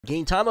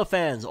Gintama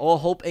fans, all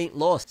hope ain't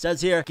lost.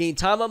 Says here,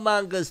 Gintama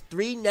manga's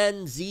 3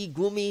 Nen Z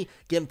Gumi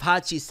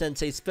Genpachi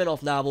Sensei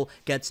spin-off novel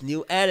gets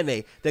new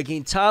anime. The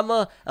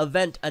Gintama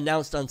event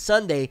announced on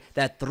Sunday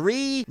that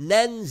 3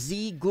 Nen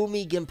Z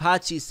Gumi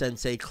Genpachi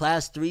Sensei,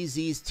 Class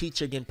 3Z's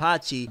Teacher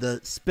Genpachi,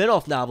 the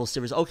spin-off novel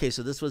series. Okay,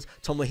 so this was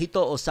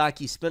Tomohito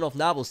Osaki's spin-off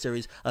novel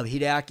series of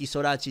Hideaki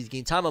Sorachi's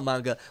Gintama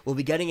manga, will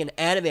be getting an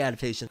anime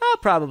adaptation. I'll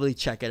probably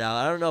check it out.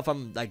 I don't know if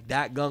I'm like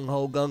that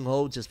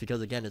gung-ho, just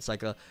because, again, it's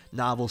like a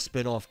novel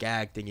spin-off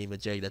gag thingy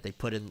majig that they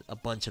put in a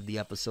bunch of the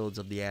episodes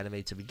of the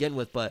anime to begin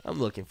with, but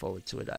I'm looking forward to it.